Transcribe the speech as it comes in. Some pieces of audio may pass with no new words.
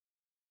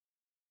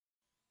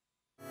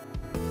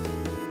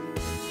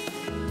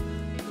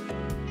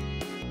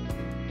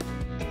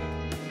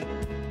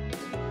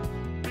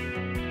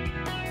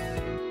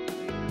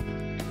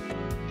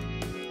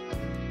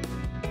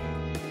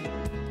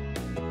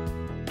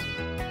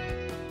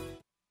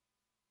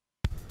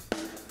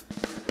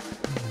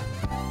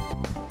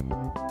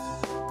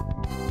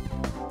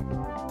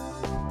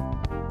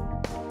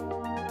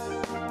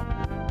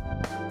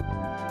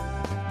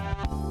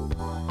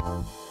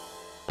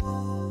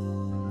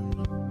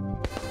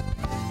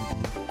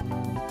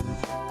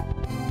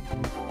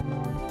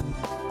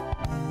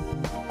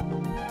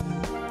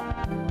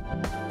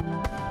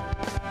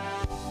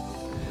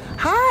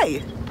Hi,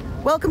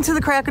 welcome to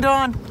the crack of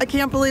dawn. I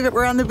can't believe it,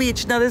 we're on the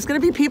beach. Now there's gonna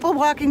be people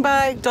walking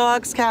by,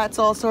 dogs, cats,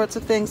 all sorts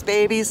of things,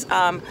 babies.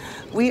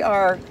 We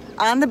are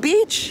on the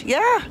beach,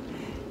 yeah.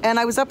 And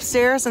I was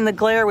upstairs and the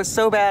glare was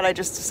so bad I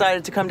just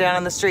decided to come down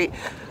on the street.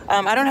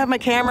 I don't have my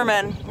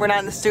cameraman, we're not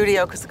in the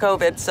studio because of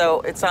COVID,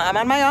 so I'm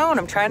on my own.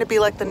 I'm trying to be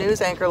like the news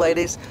anchor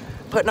ladies,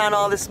 putting on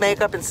all this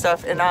makeup and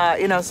stuff,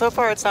 and you know, so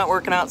far it's not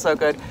working out so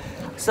good.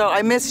 So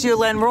I miss you,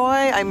 Len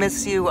Roy, I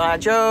miss you,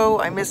 Joe,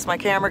 I miss my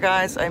camera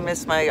guys, I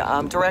miss my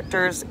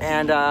directors,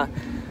 and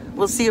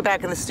we'll see you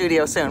back in the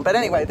studio soon. But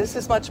anyway, this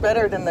is much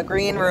better than the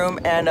green room,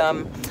 and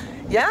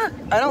yeah,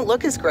 I don't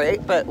look as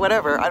great, but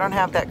whatever, I don't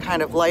have that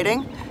kind of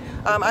lighting.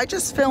 I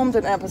just filmed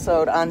an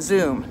episode on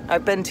Zoom.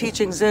 I've been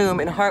teaching Zoom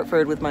in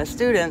Hartford with my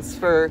students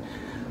for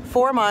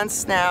 4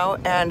 months now,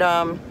 and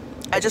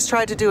I just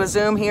tried to do a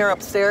Zoom here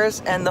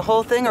upstairs, and the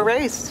whole thing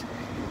erased.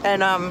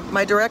 And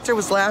my director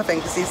was laughing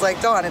because he's like,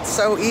 Dawn, it's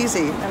so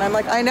easy. And I'm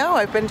like, I know,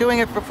 I've been doing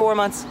it for 4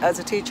 months as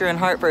a teacher in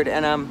Hartford,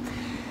 and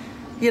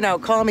you know,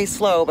 call me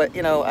slow, but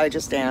you know, I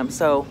just am.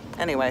 So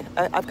anyway,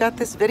 I've got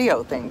this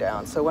video thing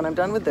down. So when I'm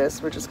done with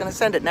this, we're just gonna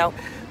send it. Now,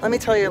 let me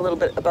tell you a little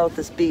bit about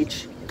this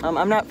beach.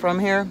 I'm not from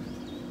here.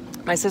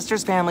 My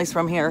sister's family's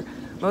from here.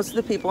 Most of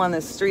the people on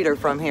this street are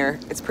from here.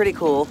 It's pretty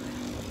cool.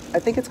 I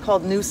think it's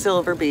called New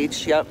Silver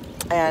Beach, yep.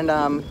 And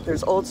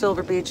there's Old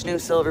Silver Beach, New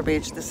Silver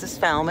Beach. This is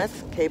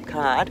Falmouth, Cape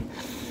Cod.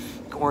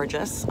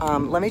 Gorgeous.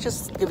 Let me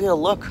just give you a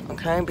look,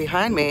 okay?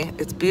 Behind me,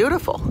 it's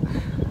beautiful.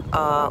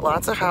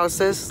 Lots of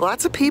houses,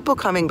 lots of people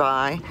coming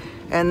by.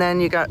 And then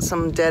you got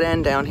some dead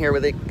end down here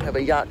where they have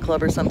a yacht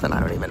club or something, I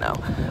don't even know.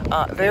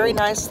 Very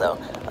nice though,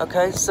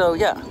 okay? So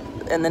yeah,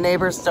 and the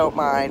neighbors don't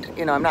mind.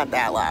 You know, I'm not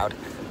that loud.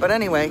 But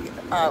anyway,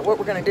 what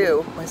we're gonna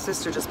do, my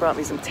sister just brought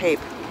me some tape.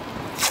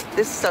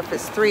 This stuff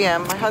is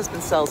 3M, my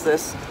husband sells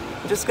this.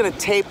 I'm just gonna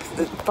tape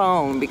the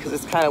phone because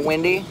it's kind of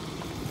windy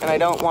and I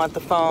don't want the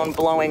phone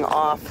blowing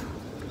off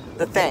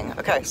the thing.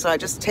 Okay, so I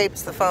just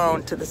taped the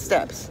phone to the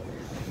steps.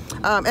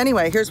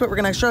 Anyway, here's what we're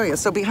gonna show you.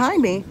 So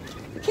behind me,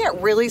 you can't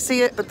really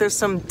see it, but there's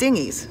some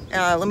dinghies.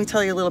 Let me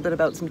tell you a little bit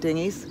about some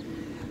dinghies.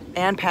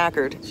 Anne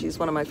Packard, she's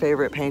one of my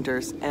favorite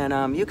painters,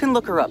 and you can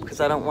look her up because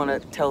I don't wanna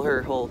tell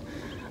her whole,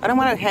 I don't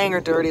want to hang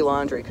her dirty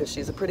laundry because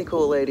she's a pretty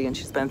cool lady and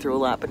she's been through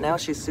a lot, but now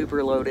she's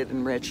super loaded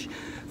and rich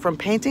from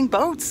painting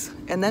boats.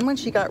 And then when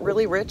she got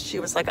really rich, she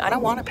was like, I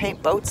don't want to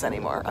paint boats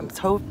anymore. I'm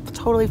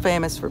totally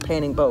famous for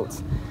painting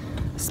boats,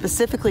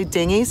 specifically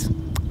dinghies,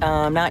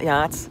 not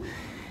yachts.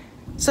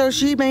 So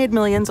she made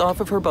millions off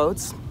of her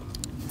boats,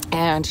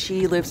 and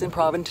she lives in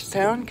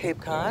Provincetown,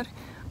 Cape Cod.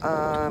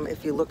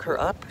 If you look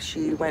her up,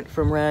 she went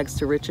from rags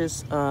to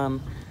riches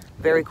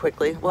very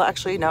quickly. Well,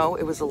 actually, no,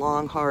 it was a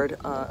long,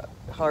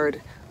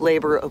 hard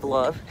labor of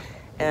love,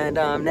 and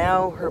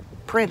now her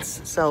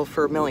prints sell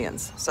for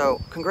millions.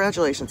 So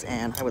congratulations,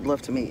 Anne. I would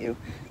love to meet you,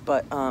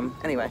 but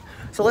anyway,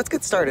 so let's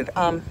get started.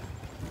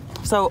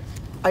 So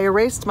I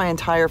erased my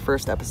entire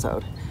first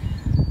episode,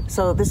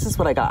 so this is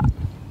what I got.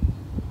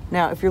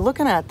 Now if you're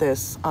looking at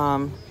this,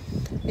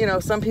 you know,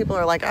 some people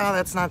are like, oh,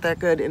 that's not that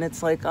good, and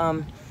it's like,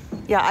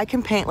 yeah, I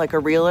can paint like a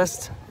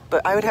realist,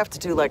 but I would have to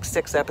do like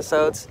 6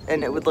 episodes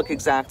and it would look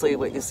exactly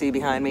what you see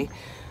behind me.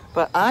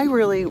 But I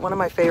really, one of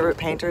my favorite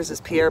painters is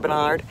Pierre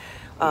Bernard.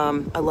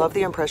 I love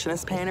the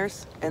Impressionist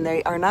painters, and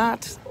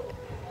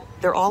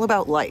they're all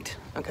about light,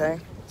 okay?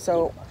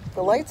 So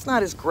the light's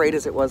not as great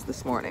as it was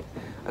this morning,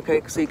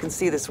 okay? So you can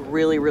see this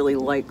really, really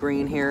light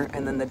green here,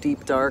 and then the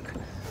deep dark.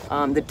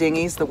 The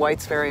dinghies, the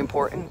white's very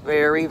important,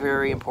 very,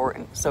 very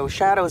important. So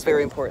shadow is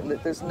very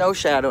important. There's no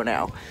shadow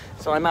now.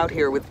 So I'm out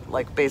here with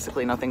like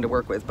basically nothing to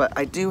work with, but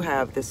I do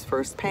have this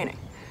first painting.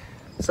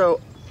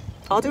 So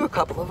I'll do a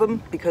couple of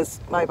them because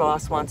my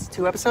boss wants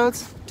 2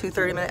 episodes, 2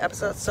 30-minute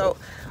episodes. So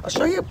I'll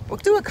show you, we'll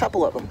do a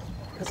couple of them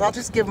because I'll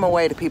just give them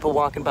away to people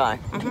walking by.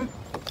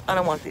 I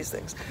don't want these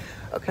things.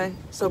 Okay,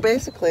 so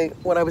basically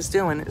what I was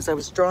doing is I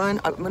was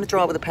drawing, I'm gonna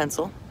draw with a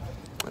pencil,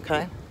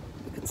 okay?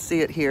 You can see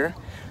it here.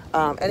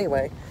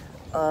 Anyway,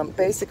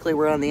 basically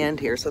we're on the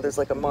end here, so there's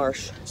like a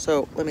marsh.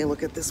 So let me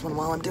look at this one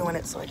while I'm doing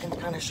it so I can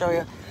kind of show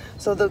you.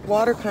 So the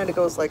water kind of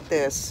goes like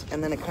this,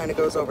 and then it kind of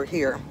goes over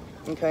here,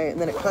 okay?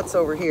 And then it cuts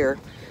over here.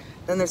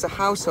 Then there's a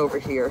house over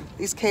here.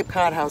 These Cape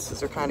Cod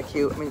houses are kind of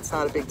cute. I mean, it's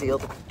not a big deal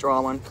to draw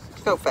one.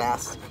 Go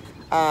fast.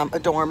 A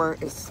dormer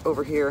is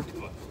over here.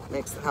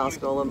 Makes the house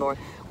go a little more.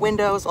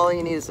 Windows, all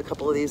you need is a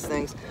couple of these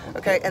things.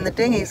 Okay, and the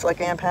dinghies, like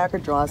Anne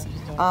Packard draws,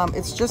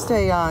 it's just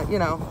a, you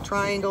know,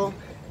 triangle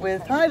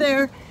with, hi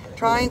there,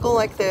 triangle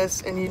like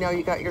this, and you know,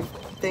 you got your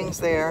things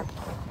there.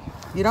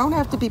 You don't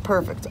have to be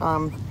perfect.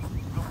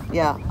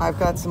 Yeah, I've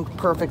got some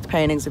perfect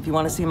paintings. If you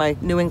want to see my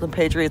New England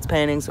Patriots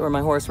paintings or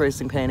my horse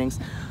racing paintings,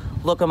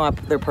 look them up,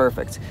 they're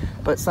perfect.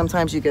 But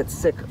sometimes you get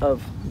sick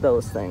of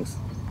those things.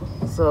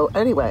 So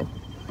anyway,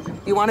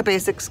 you want a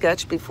basic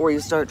sketch before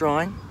you start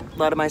drawing. A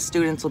lot of my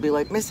students will be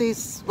like,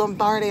 Mrs.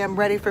 Lombardi, I'm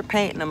ready for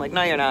paint. And I'm like,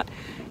 no, you're not.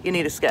 You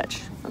need a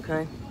sketch,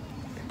 okay?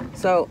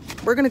 So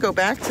we're gonna go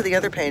back to the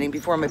other painting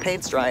before my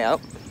paints dry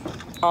out.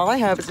 All I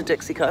have is a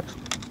Dixie cup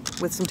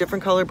with some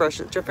different color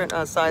brushes, different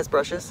size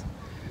brushes.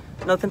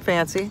 Nothing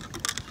fancy,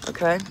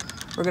 okay?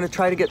 We're gonna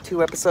try to get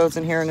 2 episodes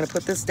in here. I'm gonna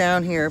put this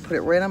down here, put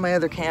it right on my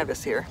other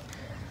canvas here.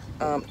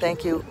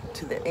 Thank you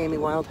to the Amy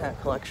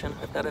Wildhat collection.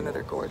 I've got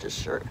another gorgeous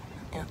shirt,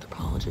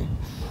 Anthropology.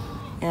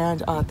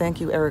 And thank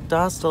you, Eric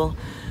Dostal.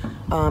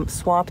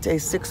 Swapped a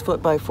 6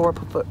 foot by 4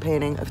 foot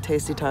painting of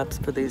Tasty Tops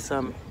for these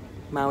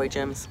Maui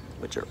gyms,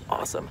 which are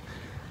awesome.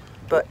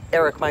 But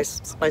Eric, my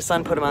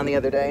son, put them on the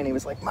other day and he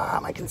was like,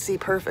 Mom, I can see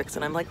perfect.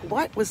 And I'm like,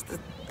 what was the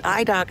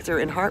eye doctor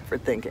in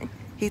Hartford thinking?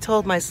 He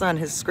told my son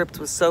his script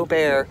was so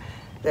bare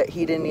that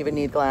he didn't even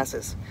need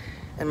glasses.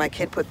 And my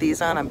kid put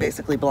these on, I'm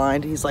basically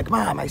blind. He's like,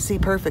 Mom, I see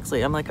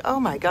perfectly. I'm like, oh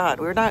my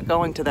God, we're not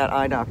going to that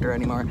eye doctor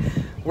anymore.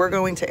 We're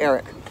going to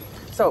Eric.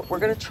 So we're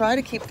gonna try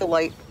to keep the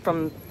light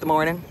from the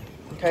morning.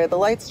 Okay, the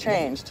light's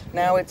changed.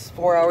 Now it's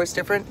 4 hours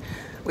different,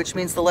 which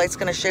means the light's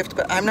gonna shift,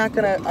 but I'm not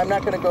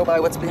gonna go by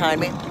what's behind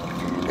me.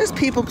 There's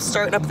people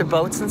starting up their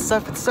boats and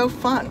stuff. It's so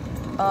fun.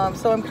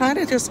 So I'm kind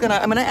of just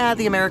I'm gonna add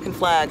the American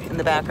flag in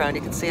the background.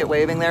 You can see it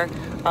waving there.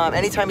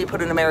 Anytime you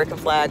put an American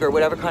flag or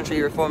whatever country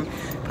you're from,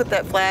 put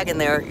that flag in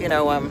there, you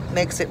know,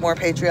 makes it more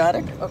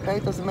patriotic. Okay,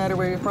 it doesn't matter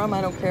where you're from,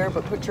 I don't care,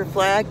 but put your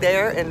flag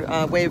there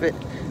and wave it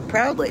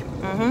proudly.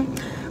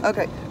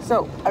 Okay,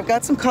 so I've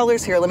got some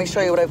colors here. Let me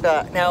show you what I've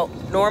got. Now,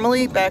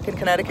 normally back in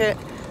Connecticut,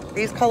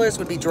 these colors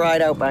would be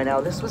dried out by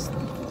now. This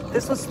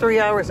was 3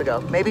 hours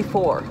ago, maybe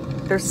 4.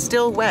 They're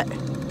still wet.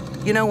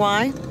 You know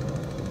why?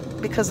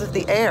 Because of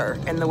the air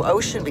and the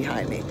ocean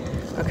behind me.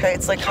 Okay,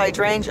 it's like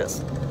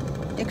hydrangeas.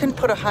 You can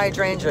put a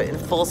hydrangea in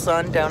full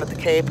sun down at the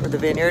Cape or the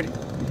vineyard.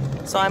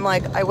 So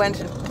I went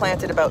and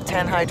planted about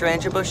 10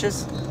 hydrangea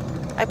bushes.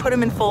 I put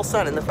them in full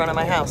sun in the front of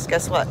my house.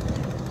 Guess what?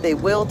 They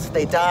wilt,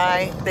 they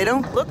die, they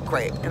don't look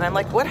great. And I'm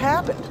like, what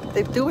happened?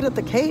 They do it at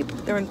the Cape.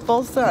 They're in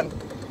full sun.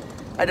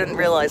 I didn't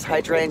realize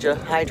hydrangea,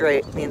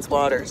 hydrate means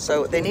water.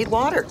 So they need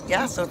water.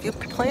 Yeah, so if you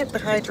plant the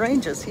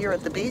hydrangeas here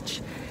at the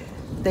beach,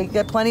 they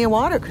get plenty of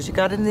water because you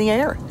got it in the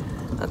air.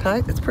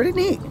 Okay, it's pretty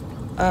neat.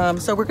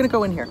 So we're gonna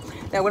go in here.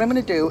 Now what I'm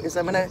gonna do is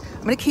I'm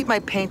gonna keep my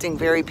painting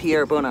very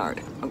Pierre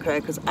Bonnard,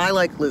 okay? Because I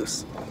like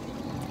loose.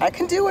 I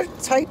can do a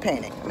tight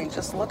painting. I mean,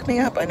 just look me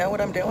up, I know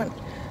what I'm doing,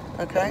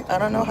 okay? I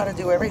don't know how to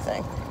do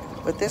everything,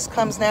 but this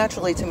comes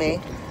naturally to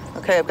me.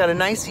 Okay, I've got a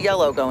nice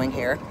yellow going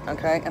here,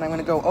 okay? And I'm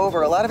gonna go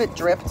over, a lot of it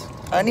dripped.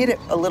 I need it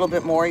a little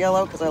bit more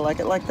yellow because I like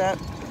it like that,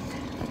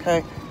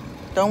 okay?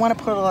 Don't wanna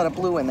put a lot of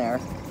blue in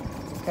there.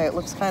 Okay, it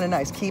looks kind of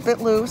nice. Keep it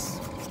loose.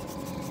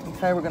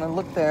 Okay, we're gonna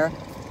look there.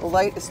 The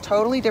light is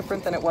totally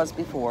different than it was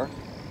before.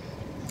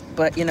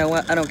 But you know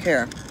what? I don't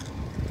care.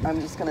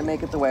 I'm just gonna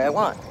make it the way I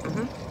want.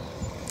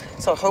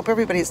 So I hope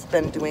everybody's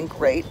been doing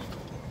great.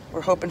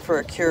 We're hoping for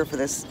a cure for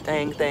this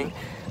dang thing.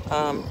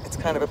 It's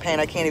kind of a pain.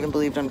 I can't even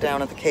believe I'm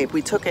down at the Cape.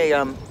 We took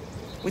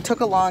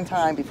a long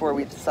time before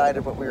we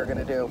decided what we were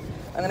gonna do.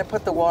 I'm gonna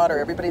put the water.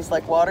 Everybody's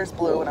like, water's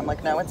blue, and I'm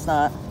like, no, it's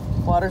not.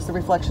 Water's the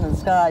reflection of the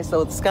sky,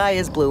 so the sky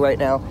is blue right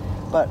now.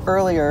 But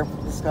earlier,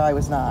 the sky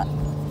was not.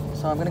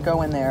 So I'm gonna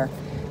go in there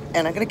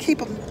and I'm gonna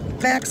keep a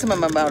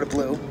maximum amount of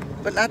blue,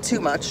 but not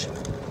too much,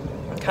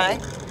 okay?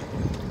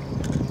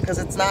 Because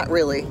it's not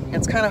really,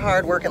 it's kind of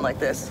hard working like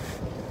this.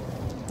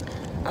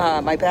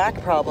 My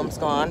back problem's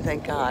gone,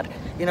 thank God.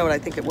 You know what I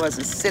think it was,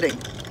 is sitting.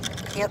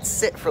 Can't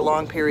sit for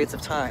long periods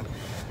of time.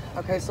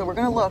 Okay, so we're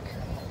gonna look,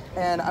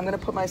 and I'm gonna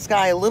put my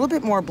sky a little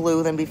bit more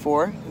blue than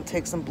before, and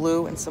take some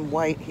blue and some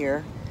white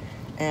here,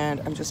 and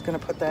I'm just gonna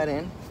put that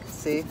in.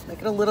 See, make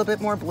it a little bit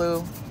more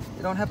blue.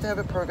 You don't have to have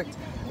it perfect.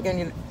 Again,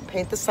 you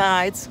paint the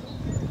sides.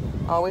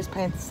 Always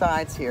paint the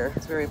sides here.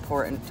 It's very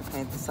important to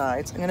paint the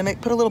sides. I'm gonna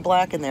put a little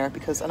black in there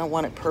because I don't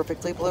want it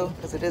perfectly blue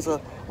because it is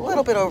a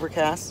little bit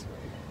overcast.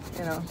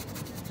 You know,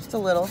 just a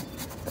little.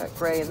 That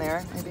gray in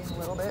there, maybe a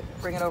little bit.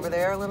 Bring it over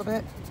there a little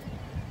bit.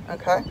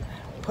 Okay.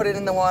 Put it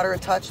in the water a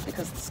touch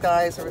because the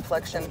sky is a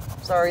reflection.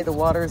 Sorry, the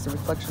water is a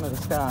reflection of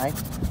the sky.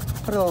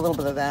 Put a little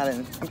bit of that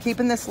in. I'm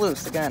keeping this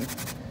loose again.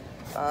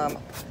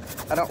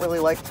 I don't really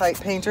like tight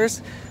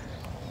painters.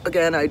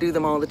 Again, I do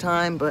them all the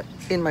time, but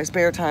in my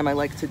spare time, I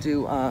like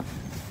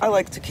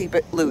to keep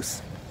it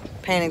loose.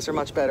 Paintings are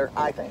much better,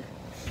 I think.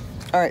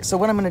 All right, so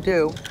what I'm gonna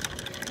do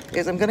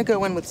is I'm gonna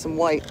go in with some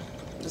white.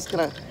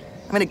 I'm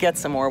gonna get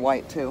some more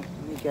white too.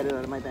 Let me get it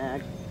out of my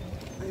bag.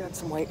 I got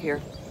some white here.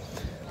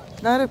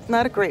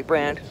 Not a great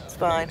brand, it's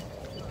fine.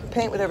 You can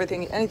paint with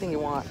anything you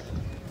want.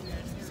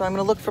 So I'm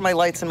gonna look for my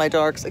lights and my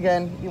darks.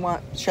 Again, you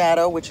want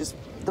shadow, which is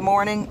the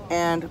morning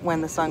and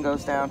when the sun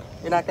goes down.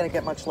 You're not gonna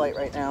get much light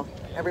right now.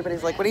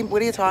 Everybody's like, what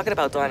are you talking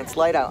about, Dawn? It's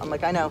light out. I'm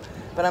like, I know,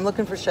 but I'm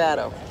looking for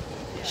shadow.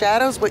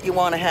 Shadow's what you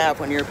wanna have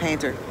when you're a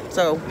painter.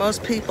 So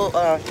most people,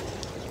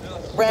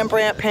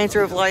 Rembrandt,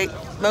 painter of light,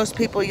 most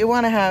people, you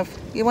wanna have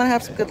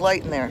some good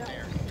light in there.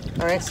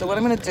 All right, so what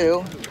I'm gonna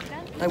do,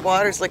 my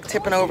water's like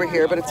tipping over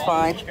here, but it's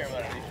fine.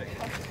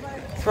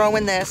 Throw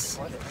in this.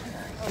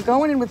 I'm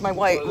going in with my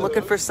white,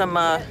 looking for some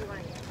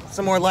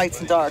more lights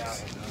and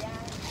darks.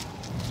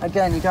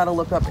 Again, you gotta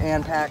look up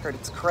Ann Packard.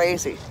 It's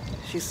crazy.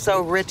 She's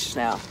so rich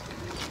now.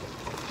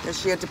 And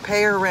she had to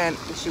pay her rent,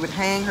 and she would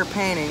hang her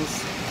paintings.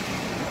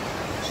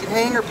 She'd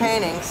hang her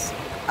paintings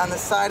on the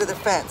side of the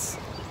fence.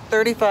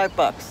 35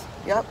 bucks.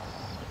 Yep.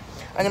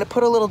 I'm gonna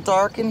put a little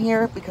dark in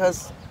here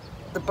because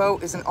the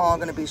boat isn't all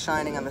gonna be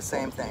shining on the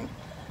same thing.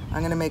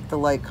 I'm gonna make the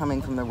light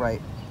coming from the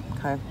right,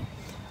 okay?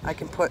 I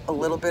can put a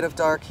little bit of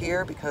dark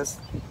here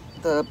because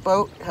the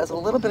boat has a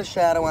little bit of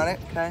shadow on it,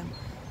 okay?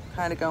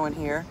 Kind of going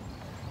here.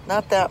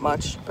 Not that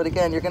much, but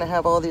again, you're gonna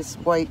have all these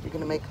white, you're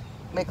gonna make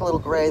a little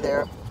gray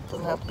there.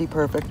 Doesn't have to be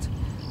perfect,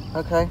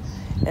 okay?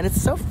 And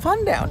it's so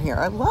fun down here,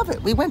 I love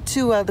it. We went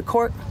to the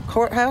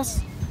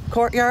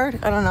courtyard,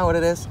 I don't know what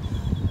it is.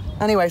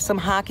 Anyway, some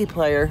hockey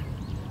player,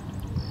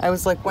 I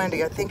was like,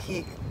 Wendy, I think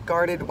he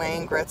guarded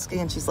Wayne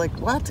Gretzky, and she's like,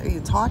 what are you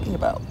talking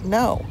about?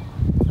 No,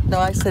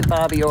 I said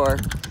Bobby Orr.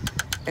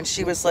 And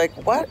she was like,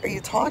 what are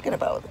you talking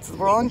about? It's the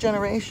wrong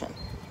generation.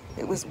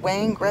 It was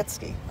Wayne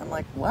Gretzky. I'm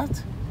like,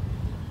 what?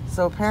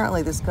 So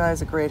apparently this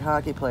guy's a great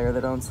hockey player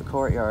that owns the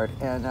courtyard,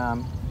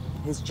 and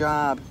his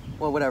job,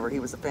 well, whatever, he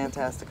was a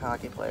fantastic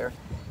hockey player.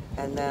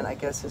 And then I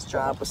guess his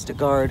job was to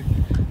guard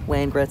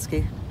Wayne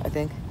Gretzky, I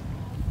think.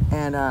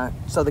 And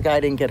so the guy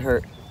didn't get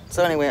hurt.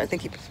 So anyway, I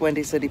think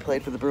Wendy said he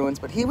played for the Bruins,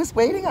 but he was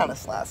waiting on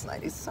us last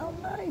night. He's so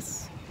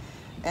nice.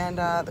 And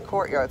the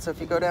courtyard, so if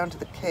you go down to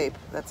the Cape,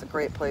 that's a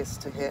great place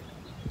to hit.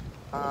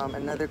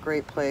 Another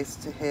great place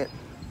to hit,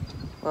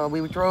 well,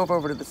 we drove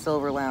over to the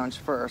Silver Lounge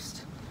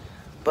first,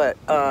 but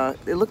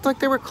it looked like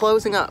they were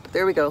closing up.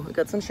 There we go, we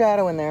got some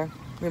shadow in there.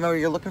 Remember,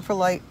 you're looking for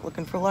light,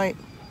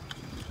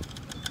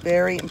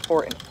 Very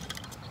important.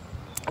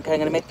 Okay, I'm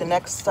gonna make the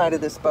next side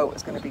of this boat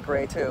is gonna be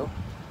gray too,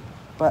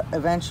 but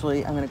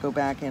eventually I'm gonna go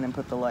back in and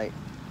put the light.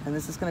 And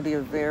this is gonna be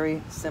a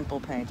very simple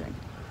painting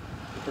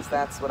because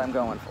that's what I'm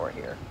going for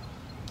here.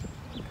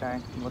 Okay,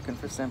 I'm looking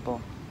for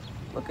simple.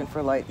 Looking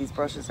for light. These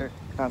brushes are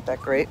not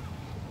that great.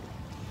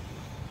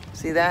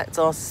 See that? It's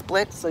all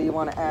split, so you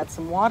want to add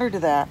some water to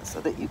that so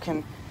that you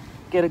can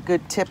get a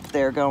good tip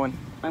there going.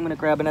 I'm going to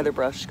grab another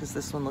brush because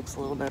this one looks a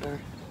little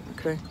better.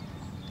 Okay.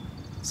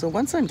 So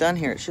once I'm done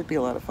here, it should be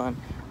a lot of fun.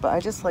 But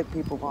I just like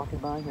people walking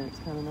by here. It's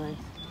kind of nice.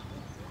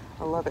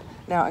 I love it.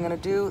 Now I'm going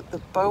to do, the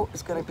boat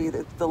is going to be,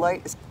 the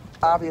light is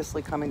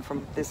obviously coming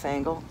from this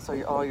angle,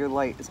 so all your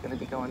light is going to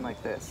be going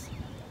like this.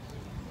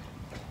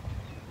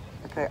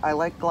 Okay, I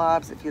like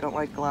globs. If you don't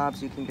like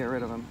globs, you can get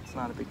rid of them. It's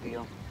not a big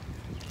deal.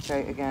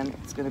 Okay, again,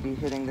 it's going to be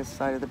hitting this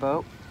side of the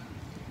boat.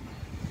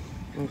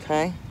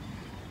 Okay,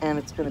 and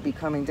it's going to be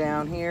coming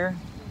down here,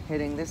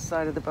 hitting this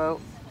side of the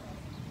boat,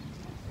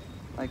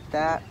 like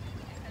that.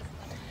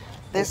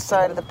 This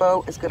side of the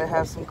boat is going to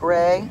have some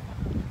gray,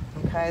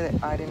 okay,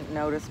 that I didn't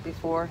notice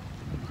before.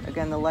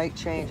 Again, the light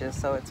changes,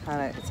 so it's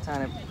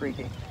kind of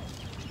freaky,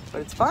 but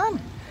it's fun.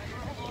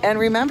 And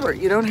remember,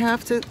 you don't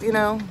have to, you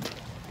know,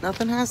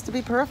 nothing has to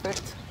be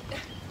perfect.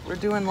 We're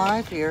doing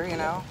live here, you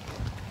know.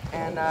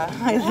 And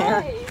hi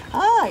there.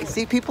 Hi.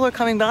 See, people are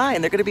coming by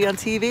and they're going to be on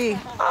TV.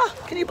 Ah,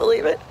 can you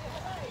believe it?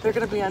 They're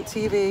going to be on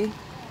TV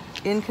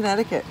in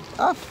Connecticut.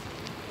 Oh,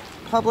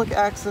 public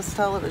access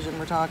television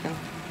we're talking.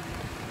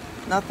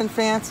 Nothing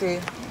fancy.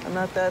 I'm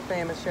not that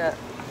famous yet.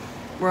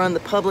 We're on the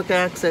public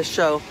access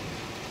show,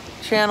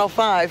 Channel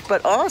 5.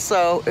 But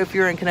also, if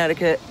you're in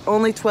Connecticut,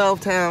 only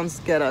 12 towns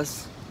get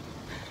us.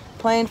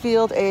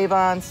 Plainfield,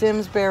 Avon,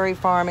 Simsbury,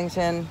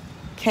 Farmington,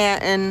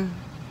 Canton,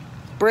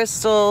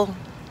 Bristol,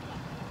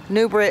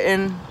 New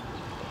Britain,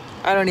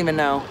 I don't even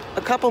know,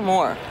 a couple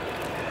more.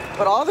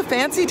 But all the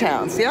fancy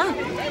towns, yeah.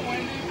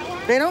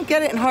 They don't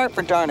get it in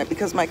Hartford, darn it,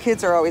 because my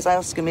kids are always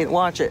asking me to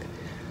watch it.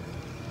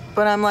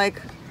 But I'm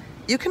like,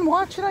 you can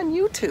watch it on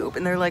YouTube.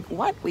 And they're like,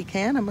 what, we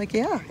can? I'm like,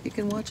 yeah, you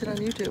can watch it on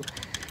YouTube.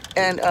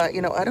 And,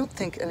 you know, I don't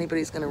think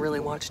anybody's gonna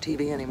really watch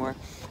TV anymore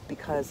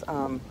because,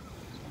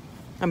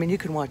 I mean, you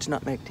can watch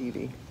Nutmeg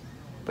TV,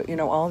 but you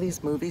know, all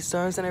these movie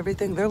stars and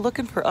everything, they're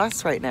looking for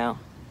us right now.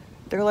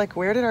 They're like,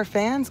 where did our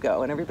fans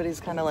go? And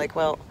everybody's kind of like,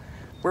 well,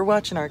 we're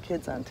watching our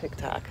kids on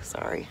TikTok,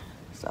 sorry.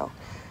 So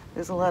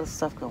there's a lot of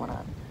stuff going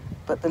on.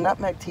 But the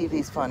Nutmeg TV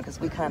is fun because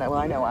we kind of,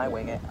 well, I know I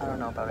wing it. I don't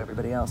know about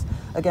everybody else.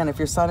 Again, if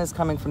your sun is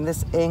coming from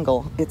this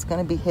angle, it's going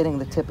to be hitting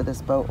the tip of this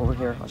boat over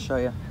here. I'll show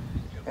you.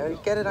 You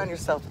get it on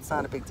yourself. It's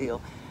not a big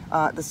deal.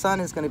 The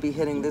sun is going to be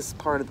hitting this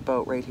part of the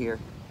boat right here.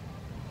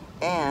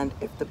 And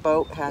if the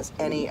boat has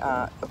any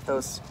of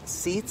those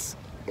seats,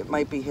 it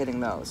might be hitting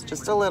those.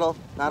 Just a little,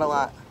 not a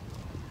lot.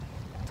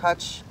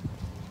 Touch.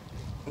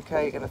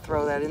 Okay, you're gonna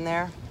throw that in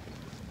there.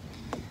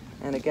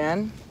 And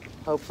again,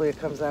 hopefully it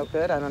comes out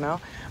good, I don't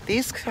know.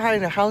 These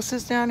kind of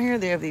houses down here,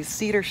 they have these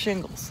cedar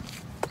shingles.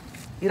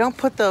 You don't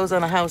put those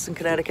on a house in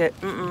Connecticut.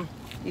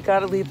 You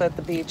gotta leave at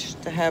the beach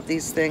to have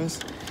these things.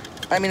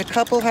 I mean, a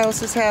couple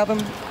houses have them.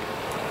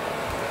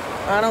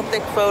 I don't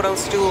think Photo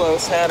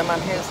Stulos had them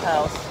on his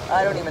house.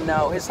 I don't even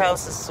know. His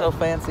house is so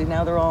fancy.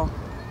 Now they're all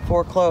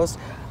foreclosed.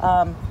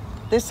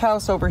 This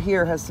house over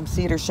here has some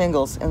cedar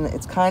shingles, and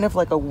it's kind of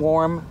like a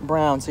warm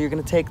brown. So you're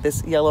going to take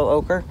this yellow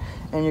ochre,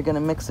 and you're going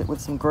to mix it with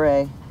some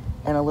gray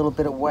and a little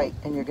bit of white,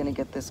 and you're going to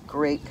get this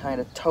great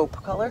kind of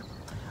taupe color,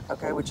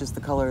 okay, which is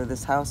the color of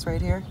this house right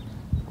here,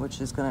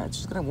 which is it's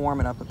just going to warm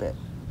it up a bit.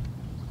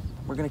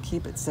 We're going to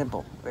keep it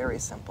simple, very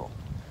simple.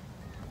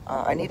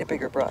 I need a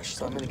bigger brush,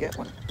 so I'm going to get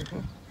one.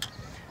 I'm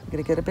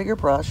going to get a bigger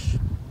brush.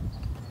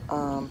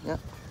 Yep.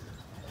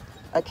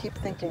 I keep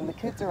thinking the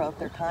kids are out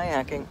there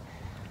kayaking,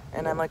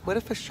 and I'm like, what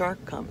if a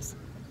shark comes?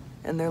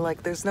 And they're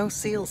like, there's no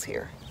seals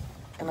here.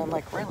 And I'm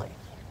like, really?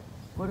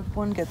 What if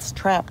one gets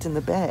trapped in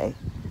the bay?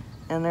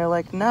 And they're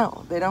like,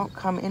 no, they don't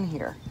come in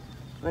here.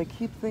 But I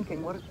keep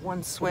thinking, what if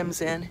one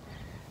swims in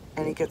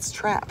and he gets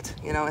trapped,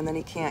 you know, and then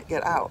he can't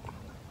get out?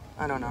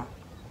 I don't know.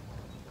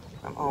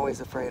 I'm always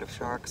afraid of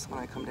sharks when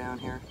I come down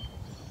here.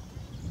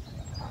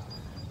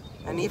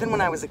 And even when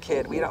I was a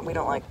kid, we don't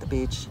like the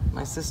beach.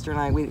 My sister and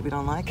I, we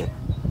don't like it.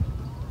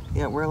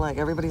 Yeah, we're like,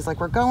 everybody's like,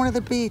 we're going to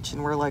the beach.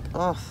 And we're like,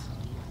 ugh,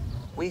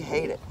 we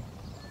hate it.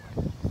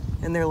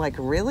 And they're like,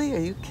 really? Are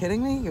you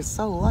kidding me? You're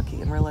so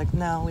lucky. And we're like,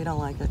 no, we don't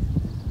like it.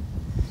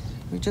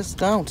 We just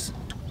don't.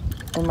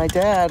 And my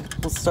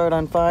dad will start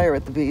on fire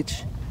at the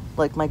beach,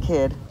 like my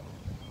kid.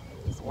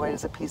 He's white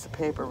as a piece of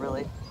paper,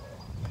 really.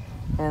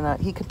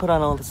 And he could put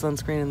on all the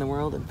sunscreen in the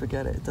world and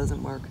forget it. It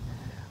doesn't work.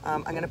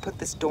 I'm going to put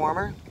this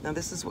dormer. Now,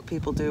 this is what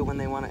people do when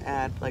they want to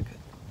add, like,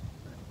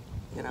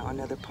 you know,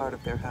 another part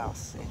of their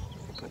house. See,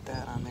 you put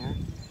that on there.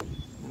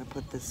 I'm going to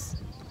put this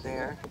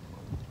there.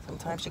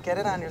 Sometimes you get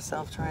it on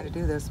yourself trying to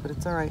do this, but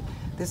it's all right.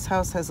 This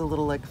house has a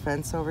little, like,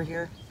 fence over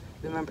here.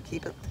 Remember,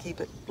 keep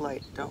it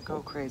light. Don't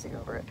go crazy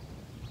over it.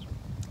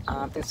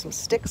 There's some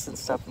sticks and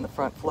stuff in the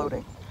front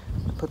floating.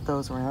 I'll put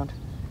those around.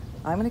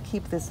 I'm going to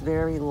keep this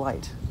very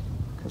light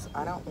because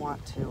I don't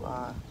want to,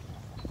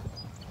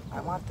 I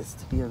want this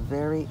to be a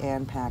very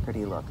Ann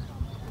Packardy look.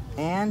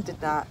 Ann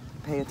did not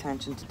pay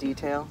attention to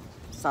detail.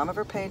 Some of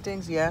her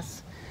paintings,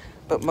 yes,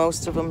 but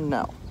most of them,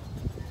 no.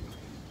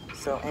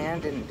 So Ann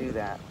didn't do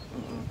that.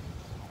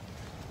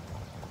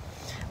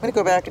 I'm gonna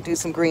go back and do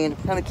some green.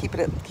 I'm gonna keep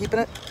it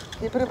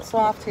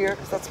soft here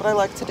because that's what I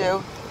like to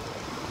do.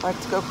 I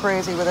like to go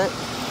crazy with it.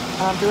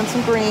 I'm doing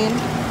some green,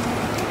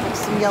 mix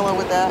some yellow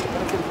with that.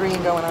 Got a good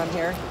green going on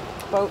here.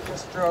 Boat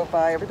just drove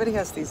by. Everybody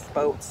has these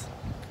boats.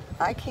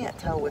 I can't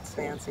tell what's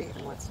fancy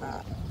and what's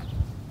not.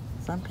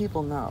 Some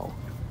people know,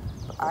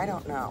 but I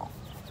don't know.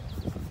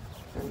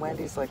 And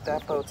Wendy's like,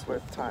 that boat's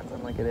worth tons.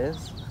 I'm like, it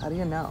is? How do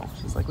you know?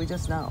 She's like, we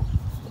just know.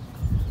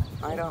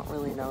 I don't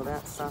really know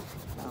that stuff,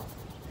 no.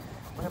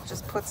 I'm gonna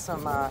just put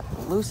some,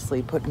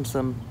 loosely putting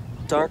some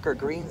darker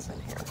greens in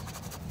here.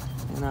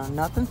 You know,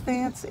 nothing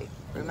fancy.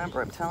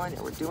 Remember, I'm telling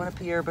you, we're doing a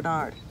Pierre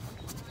Bernard.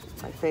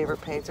 My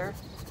favorite painter.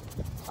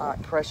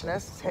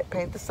 Impressionists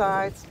paint the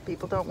sides.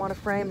 People don't want to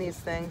frame these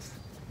things.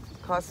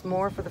 It costs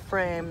more for the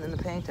frame than the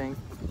painting.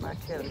 I'm not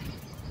kidding.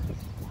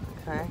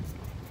 Okay.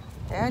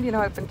 And you know,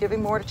 I've been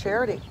giving more to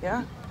charity.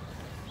 Yeah.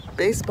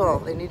 Baseball,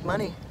 they need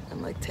money.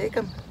 I'm like, take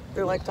them.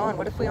 They're like, Dawn,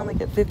 what if we only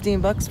get 15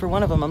 bucks for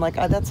one of them? I'm like,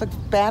 that's a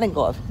batting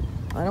glove.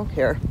 I don't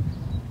care.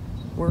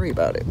 Worry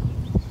about it.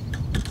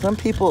 Some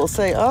people will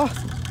say, oh,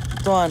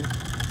 Dawn,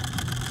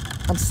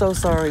 I'm so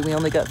sorry we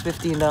only got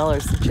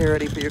 $15 to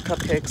charity for your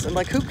cupcakes. I'm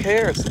like, who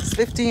cares? It's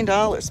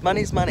 $15.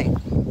 Money's money.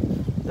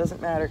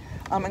 Doesn't matter.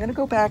 I'm gonna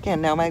go back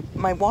in. Now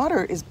my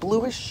water is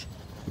bluish,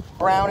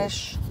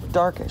 brownish,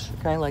 darkish,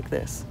 okay, like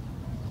this.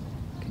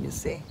 Can you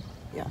see?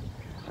 Yeah.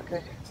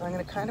 Okay, so I'm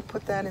gonna kind of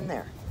put that in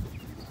there.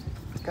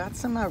 It's got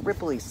some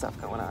ripply stuff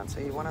going on, so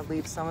you wanna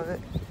leave some of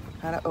it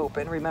kind of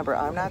open. Remember,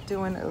 I'm not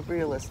doing a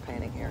realist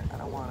painting here. I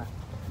don't wanna.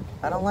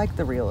 I don't like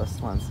the realist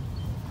ones.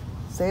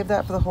 Save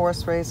that for the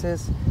horse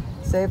races.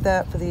 Save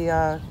that for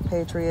the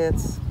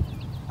Patriots.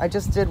 I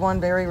just did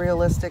one very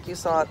realistic. You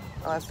saw it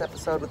last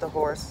episode with the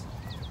horse.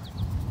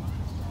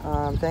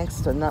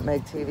 Thanks to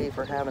Nutmeg TV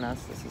for having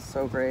us. This is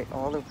so great.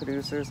 All the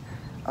producers,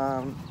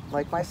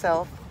 like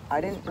myself,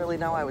 I didn't really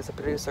know I was a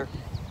producer.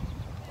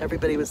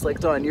 Everybody was like,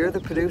 Dawn, you're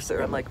the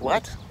producer. I'm like,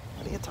 what?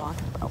 What are you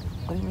talking about?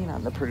 What do you mean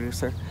I'm the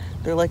producer?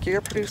 They're like,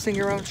 you're producing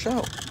your own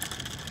show.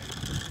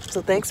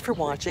 So thanks for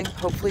watching.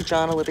 Hopefully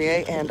John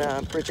Olivier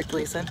and Bridget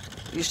Gleason.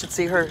 You should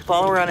see her.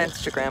 Follow her on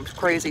Instagram.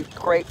 Crazy,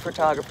 great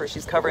photographer.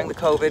 She's covering the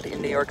COVID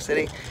in New York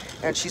City.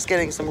 And she's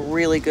getting some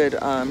really good,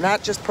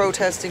 not just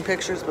protesting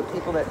pictures, but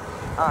people that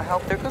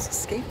help. There goes a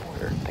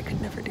skateboarder. I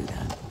could never do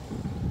that.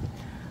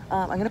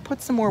 I'm going to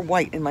put some more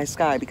white in my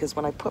sky because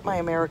when I put my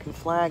American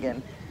flag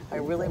in, I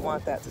really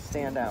want that to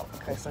stand out.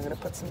 Okay, so I'm going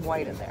to put some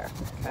white in there.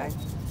 Okay?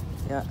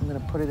 Yeah, I'm going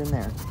to put it in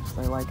there because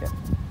I like it.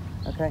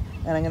 Okay,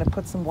 and I'm going to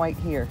put some white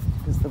here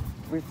because the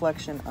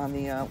reflection on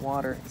the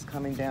water is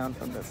coming down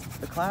from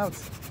the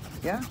clouds.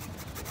 Yeah,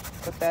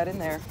 put that in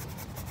there.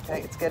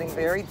 Okay, it's getting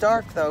very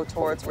dark though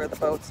towards where the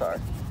boats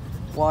are.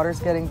 Water's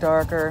getting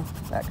darker,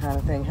 that kind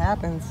of thing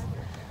happens.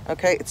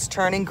 Okay, it's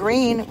turning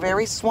green,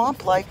 very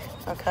swamp-like,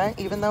 okay?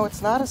 Even though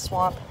it's not a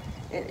swamp,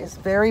 it is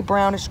very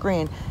brownish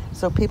green.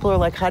 So people are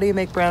like, how do you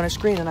make brownish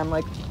green? And I'm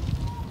like,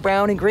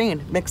 brown and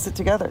green, mix it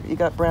together. You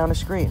got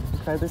brownish green.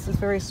 Okay, this is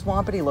very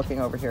swampity looking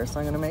over here, so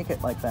I'm gonna make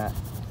it like that.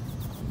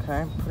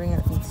 Okay, putting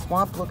it in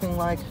swamp looking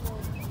like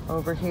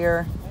over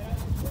here.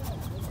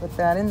 Put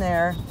that in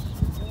there.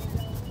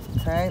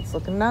 Okay, it's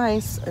looking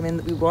nice. I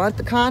mean, we want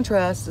the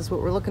contrast is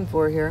what we're looking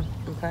for here,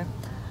 okay?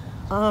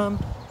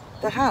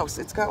 The house,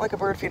 it's got like a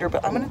bird feeder,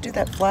 but I'm gonna do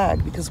that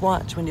flag because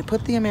watch, when you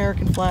put the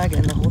American flag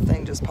in, the whole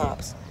thing just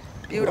pops.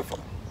 Beautiful.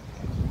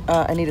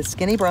 I need a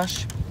skinny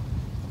brush.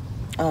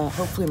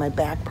 Hopefully my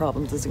back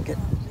problem doesn't get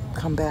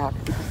come back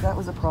because that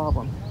was a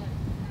problem.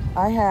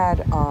 I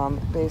had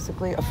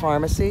basically a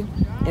pharmacy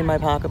in my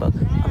pocketbook.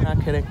 I'm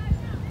not kidding.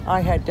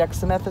 I had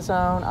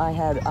dexamethasone. I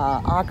had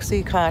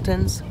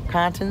Oxycontins.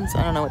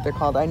 I don't know what they're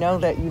called. I know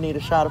that you need a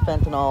shot of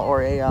fentanyl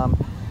or a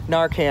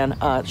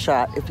Narcan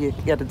shot if you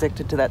get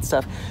addicted to that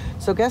stuff.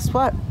 So guess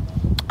what?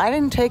 I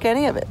didn't take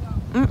any of it.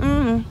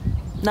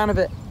 None of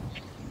it.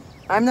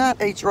 I'm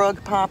not a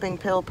drug popping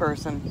pill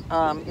person.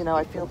 You know,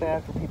 I feel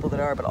bad for people that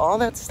are, but all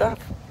that stuff.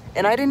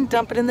 And I didn't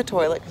dump it in the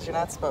toilet because you're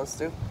not supposed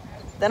to.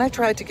 Then I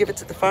tried to give it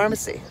to the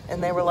pharmacy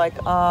and they were like,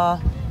 why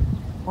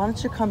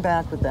don't you come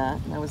back with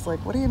that? And I was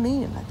like, what do you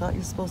mean? I thought you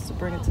were supposed to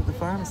bring it to the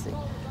pharmacy.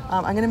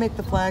 I'm gonna make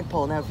the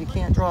flagpole. Now, if you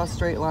can't draw a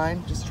straight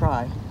line, just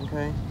try,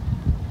 okay?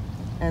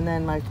 And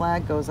then my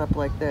flag goes up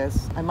like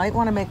this. I might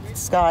wanna make the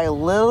sky a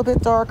little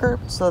bit darker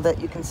so that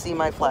you can see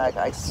my flag.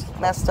 I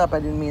messed up, I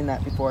didn't mean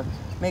that before.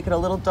 Make it a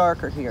little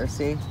darker here,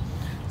 see?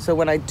 So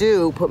when I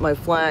do put my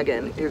flag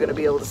in, you're gonna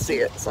be able to see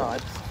it. So I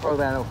just throw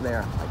that over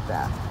there like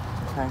that,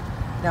 okay?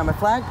 Now my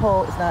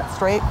flagpole is not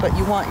straight, but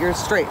you want yours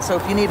straight. So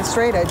if you need a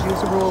straight edge,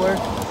 use a ruler,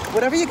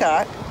 whatever you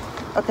got.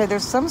 Okay,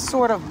 there's some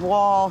sort of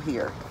wall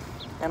here,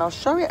 and I'll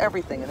show you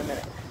everything in a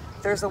minute.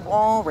 There's a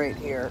wall right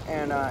here,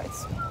 and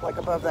it's like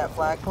above that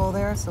flagpole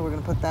there, so we're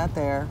gonna put that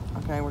there.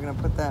 Okay, we're gonna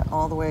put that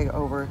all the way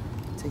over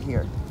to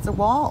here. It's a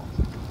wall.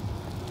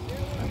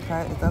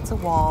 Okay, that's a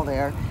wall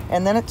there.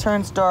 And then it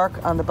turns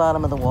dark on the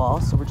bottom of the wall,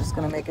 so we're just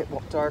gonna make it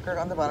darker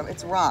on the bottom.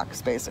 It's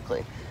rocks,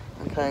 basically,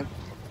 okay?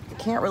 You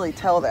can't really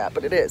tell that,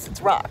 but it is,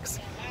 it's rocks.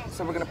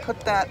 So we're gonna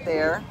put that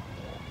there.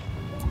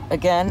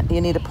 Again,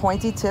 you need a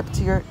pointy tip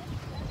to your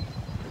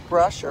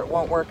brush or it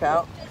won't work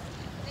out.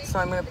 So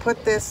I'm gonna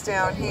put this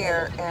down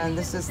here, and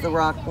this is the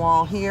rock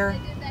wall here.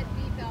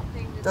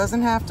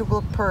 Doesn't have to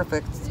look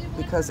perfect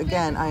because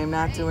again, I am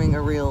not doing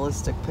a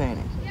realistic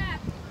painting.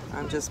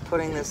 I'm just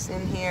putting this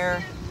in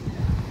here.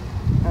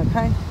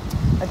 Okay,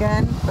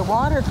 again, the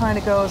water kind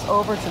of goes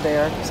over to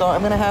there, so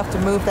I'm gonna have to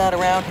move that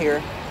around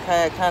here.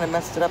 Okay, I kind of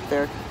messed it up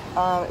there.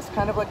 It's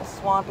kind of like a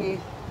swampy,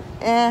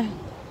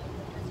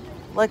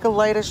 like a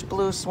lightish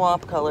blue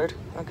swamp colored.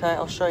 Okay,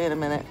 I'll show you in a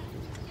minute.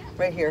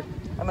 Right here,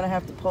 I'm gonna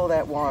have to pull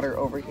that water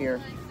over here.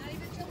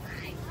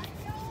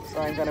 So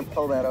I'm gonna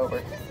pull that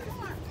over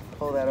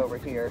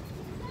here,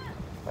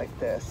 like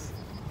this.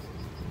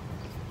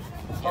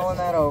 Pulling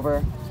that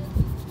over.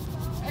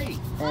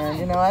 And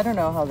you know, I don't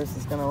know how this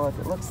is gonna look.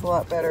 It looks a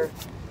lot better.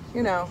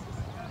 You know,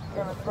 I'm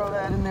gonna throw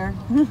that in there.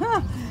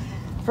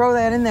 Throw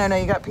that in there. Now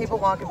you got people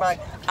walking by.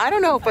 I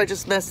don't know if I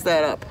just messed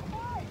that up,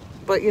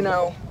 but you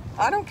know,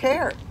 I don't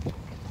care.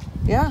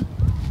 Yeah.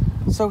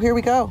 So here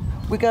we go.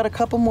 We got a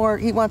couple more.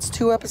 He wants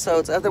 2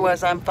 episodes,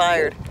 otherwise I'm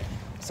fired.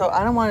 So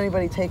I don't want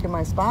anybody taking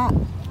my spot.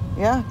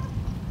 Yeah.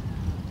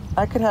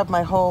 I could have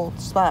my whole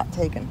spot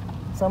taken.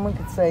 Someone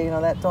could say, you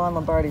know, that Dawn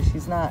Lombardi,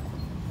 she's not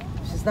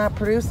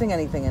producing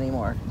anything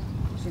anymore.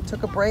 She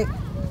took a break.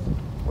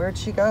 Where'd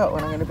she go?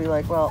 And I'm gonna be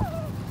like, well,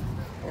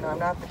 you know, I'm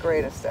not the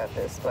greatest at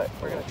this, but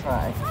we're gonna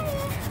try.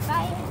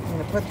 I'm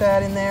gonna put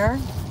that in there,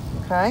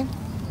 okay?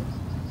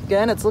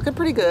 Again, it's looking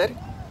pretty good.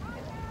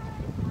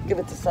 Give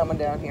it to someone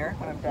down here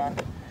when I'm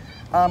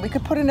done. We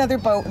could put another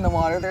boat in the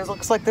water.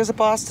 Looks like there's a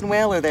Boston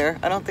whaler there.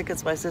 I don't think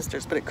it's my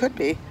sister's, but it could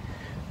be.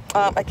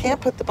 I can't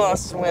put the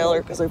Boston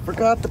whaler because I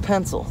forgot the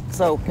pencil.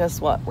 So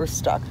guess what? We're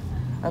stuck,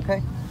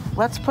 okay?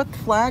 Let's put the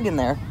flag in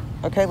there,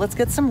 okay? Let's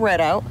get some red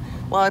out.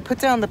 While I put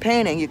down the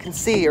painting, you can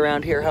see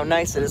around here how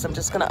nice it is. I'm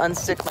just gonna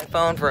unstick my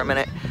phone for a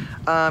minute.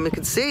 You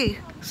can see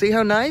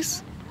how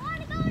nice?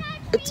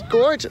 It's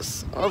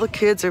gorgeous. All the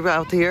kids are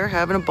out here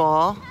having a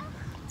ball.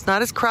 It's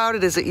not as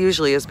crowded as it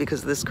usually is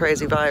because of this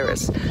crazy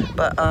virus.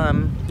 But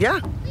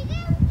yeah,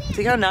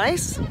 see how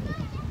nice?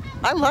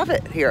 I love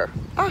it here.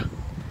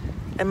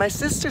 And my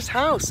sister's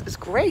house is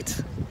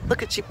great.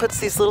 Look she puts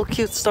these little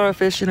cute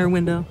starfish in her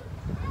window.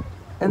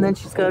 And then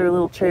she's got her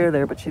little chair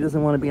there, but she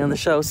doesn't want to be on the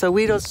show. So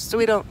we don't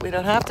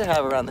have to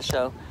have her on the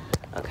show,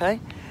 okay?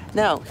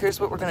 Now, here's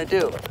what we're gonna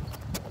do.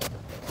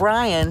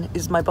 Brian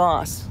is my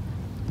boss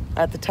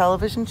at the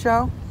television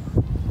show.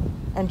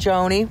 And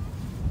Joni,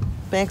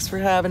 thanks for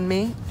having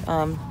me.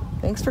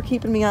 Thanks for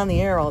keeping me on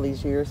the air all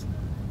these years.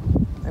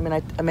 I mean,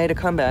 I made a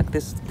comeback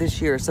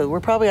this year, so we're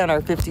probably on our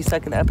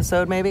 52nd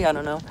episode, maybe, I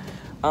don't know.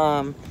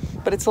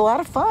 But it's a lot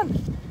of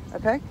fun,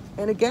 okay?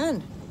 And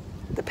again,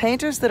 the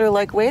painters that are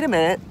like, wait a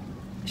minute,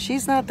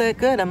 she's not that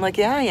good. I'm like,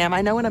 yeah, I am.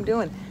 I know what I'm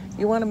doing.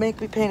 You want to make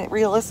me paint it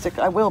realistic?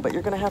 I will, but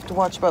you're going to have to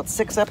watch about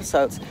 6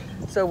 episodes.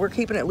 So we're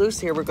keeping it loose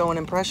here. We're going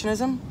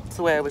Impressionism. That's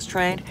the way I was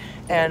trained.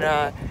 And,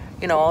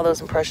 you know, all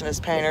those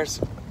Impressionist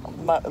painters,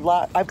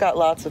 I've got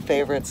lots of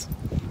favorites.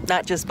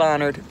 Not just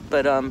Bonnard,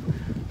 but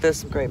there's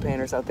some great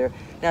painters out there.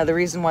 Now, the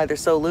reason why they're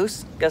so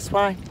loose, guess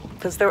why?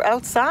 Because they're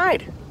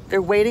outside.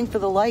 They're waiting for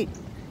the light.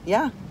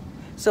 Yeah.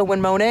 So when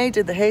Monet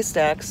did the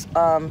haystacks,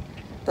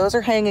 those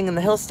are hanging in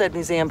the Hillstead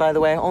Museum, by the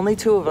way, only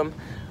 2 of them.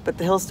 But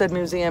the Hillstead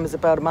Museum is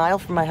about a mile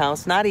from my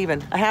house, not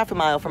even, a half a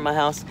mile from my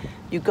house.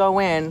 You go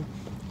in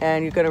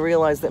and you're gonna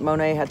realize that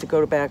Monet had to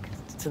go back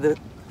to the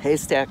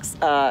haystacks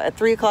at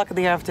 3 o'clock in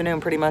the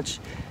afternoon, pretty much.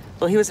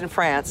 Well, he was in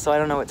France, so I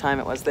don't know what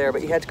time it was there,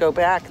 but you had to go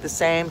back the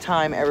same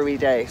time every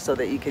day so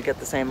that you could get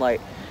the same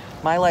light.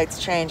 My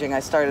light's changing. I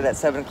started at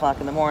 7 o'clock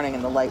in the morning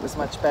and the light was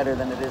much better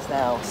than it is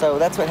now. So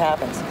that's what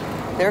happens.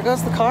 There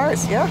goes the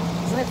cars. Yeah,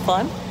 isn't it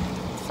fun?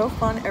 It's so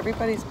fun.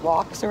 Everybody's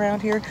walks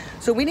around here.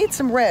 So we need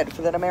some red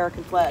for that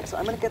American flag. So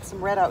I'm gonna get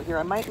some red out here.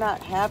 I might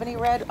not have any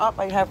red. Oh,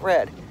 I have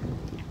red.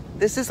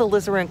 This is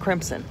alizarin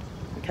crimson.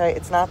 Okay,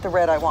 it's not the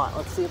red I want.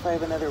 Let's see if I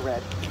have another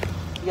red.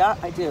 Yeah,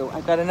 I do.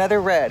 I've got another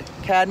red.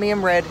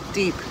 Cadmium red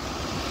deep.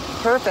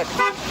 Perfect.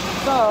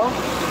 So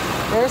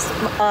there's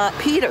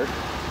Peter.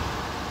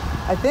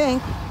 I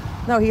think.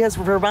 No, he has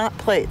Vermont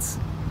plates.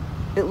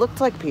 It looked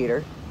like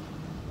Peter.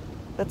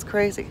 That's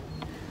crazy.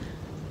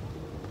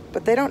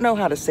 But they don't know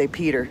how to say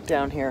Peter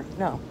down here.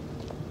 No.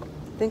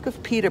 Think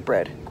of pita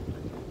bread.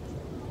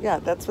 Yeah,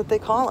 that's what they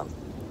call him.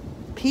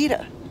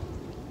 Pita.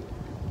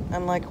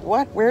 I'm like,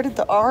 what? Where did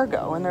the R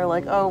go? And they're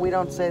like, oh, we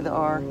don't say the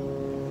R.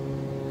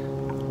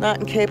 Not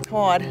in Cape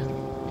Cod.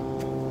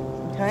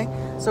 Okay,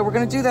 so we're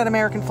gonna do that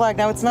American flag.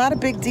 Now, it's not a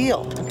big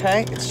deal,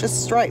 okay? It's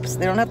just stripes.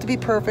 They don't have to be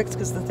perfect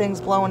because the thing's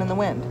blowing in the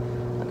wind.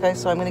 Okay,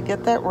 so I'm gonna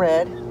get that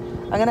red.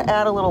 I'm gonna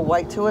add a little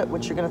white to it,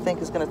 which you're gonna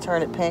think is gonna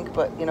turn it pink,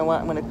 but you know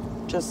what? I'm gonna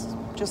just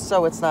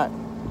so it's not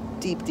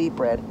deep, deep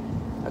red.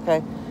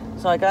 Okay,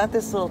 so I got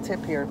this little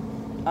tip here.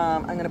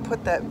 I'm gonna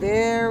put that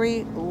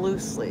very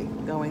loosely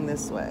going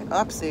this way.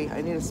 Oopsie,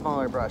 I need a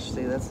smaller brush.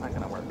 See, that's not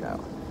gonna work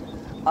out.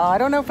 I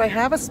don't know if I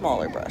have a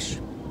smaller brush.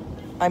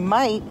 I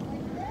might.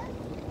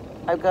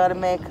 I've got to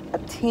make a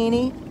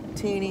teeny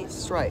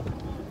stripe.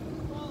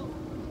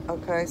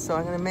 Okay, so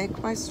I'm going to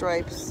make my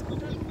stripes.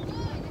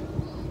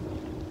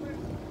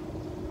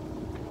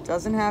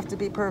 Doesn't have to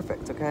be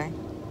perfect, okay?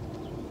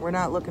 We're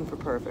not looking for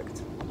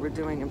perfect. We're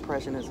doing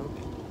impressionism.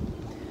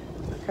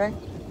 Okay?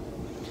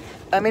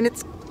 I mean,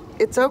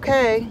 it's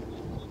okay.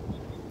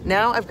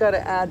 Now I've got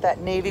to add that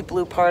navy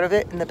blue part of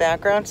it in the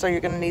background, so you're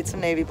going to need some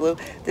navy blue.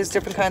 There's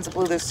different kinds of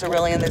blue. There's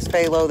cerulean, there's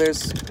phthalo,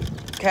 there's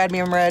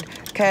cadmium red,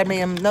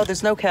 cadmium, no,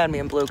 there's no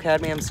cadmium blue.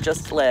 Cadmium's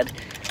just lead.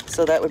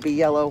 So that would be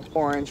yellow,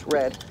 orange,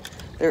 red.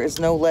 There is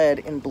no lead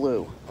in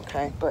blue,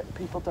 okay? But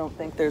people don't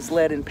think there's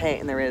lead in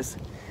paint, and there is.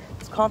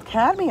 It's called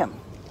cadmium.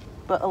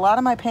 But a lot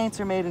of my paints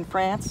are made in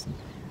France.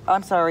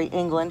 I'm sorry,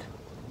 England.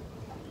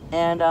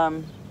 And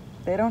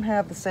they don't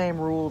have the same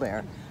rule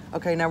there.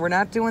 Okay, now we're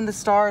not doing the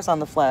stars on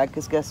the flag,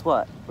 because guess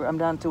what? I'm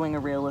not doing a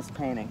realist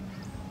painting.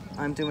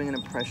 I'm doing an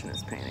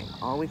impressionist painting.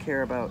 All we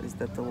care about is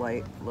that the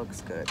light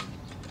looks good.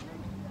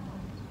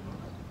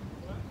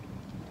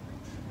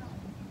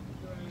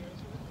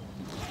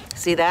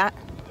 See that?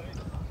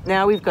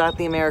 Now we've got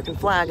the American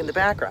flag in the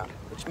background,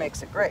 which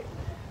makes it great.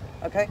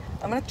 Okay,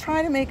 I'm gonna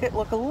try to make it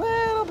look a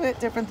little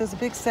bit different. There's a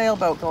big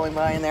sailboat going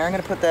by in there. I'm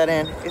gonna put that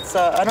in. It's,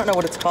 I don't know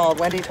what it's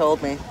called. Wendy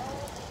told me.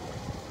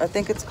 I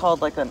think it's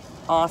called like an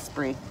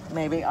osprey,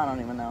 maybe. I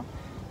don't even know.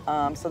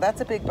 So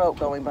that's a big boat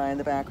going by in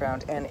the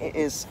background, and it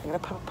is, I'm gonna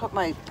put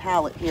my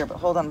palette here, but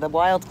hold on, the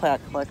Wildcat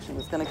collection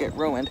is gonna get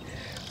ruined.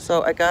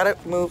 So I gotta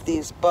move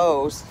these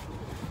bows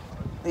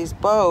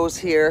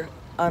here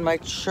on my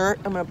shirt.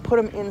 I'm gonna put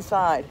them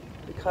inside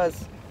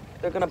because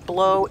they're gonna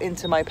blow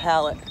into my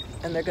palette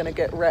and they're gonna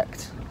get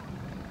wrecked.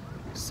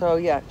 So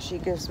yeah, she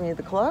gives me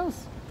the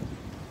clothes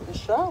for the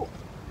show.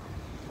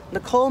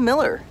 Nicole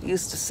Miller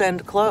used to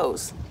send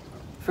clothes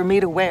for me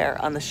to wear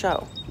on the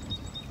show.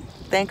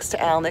 Thanks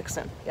to Al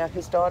Nixon. Yeah,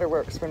 his daughter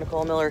works for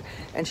Nicole Miller,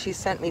 and she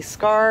sent me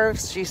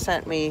scarves. She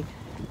sent me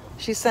a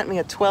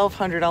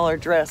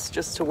 $1,200 dress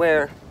just to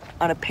wear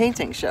on a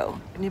painting show.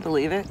 Can you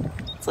believe it?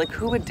 It's like,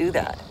 who would do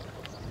that?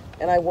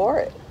 And I wore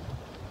it,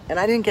 and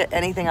I didn't get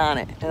anything on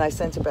it, and I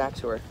sent it back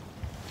to her.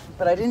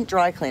 But I didn't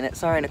dry clean it.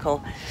 Sorry,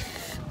 Nicole.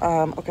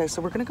 Okay,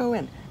 so we're gonna go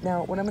in.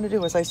 Now, what I'm gonna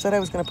do is, I said I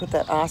was gonna put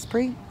that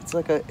osprey.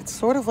 It's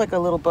sort of like a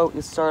little boat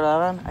you start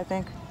out on, I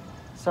think.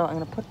 So I'm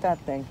gonna put that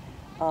thing.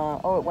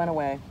 Oh, it went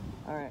away.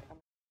 All right.